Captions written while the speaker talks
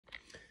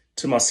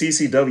To my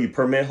CCW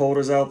permit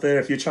holders out there,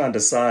 if you're trying to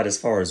decide as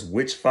far as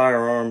which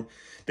firearm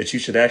that you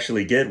should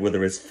actually get,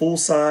 whether it's full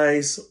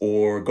size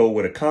or go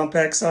with a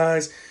compact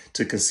size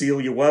to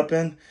conceal your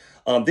weapon,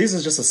 these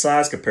are just a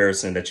size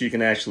comparison that you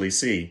can actually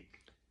see.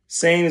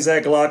 Same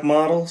exact Glock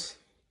models.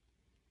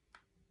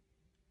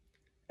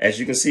 As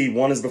you can see,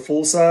 one is the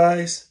full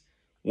size,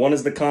 one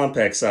is the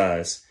compact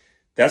size.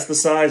 That's the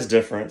size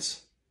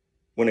difference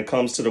when it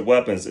comes to the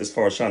weapons as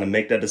far as trying to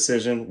make that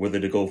decision,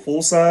 whether to go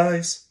full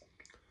size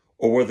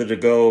or whether to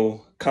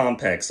go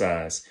compact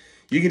size.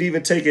 You could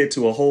even take it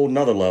to a whole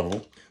nother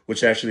level,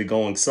 which actually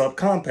going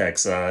subcompact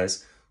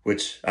size,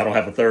 which I don't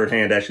have a third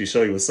hand to actually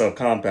show you a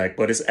subcompact,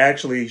 but it's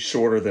actually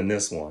shorter than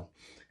this one.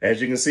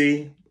 As you can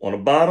see on the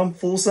bottom,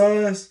 full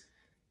size,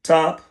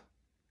 top,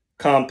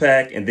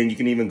 compact, and then you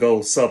can even go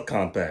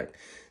subcompact.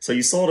 So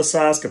you saw the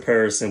size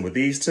comparison with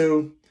these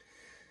two.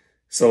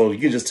 So you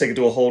can just take it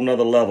to a whole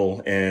nother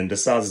level, and the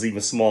size is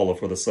even smaller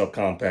for the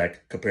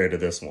subcompact compared to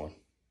this one.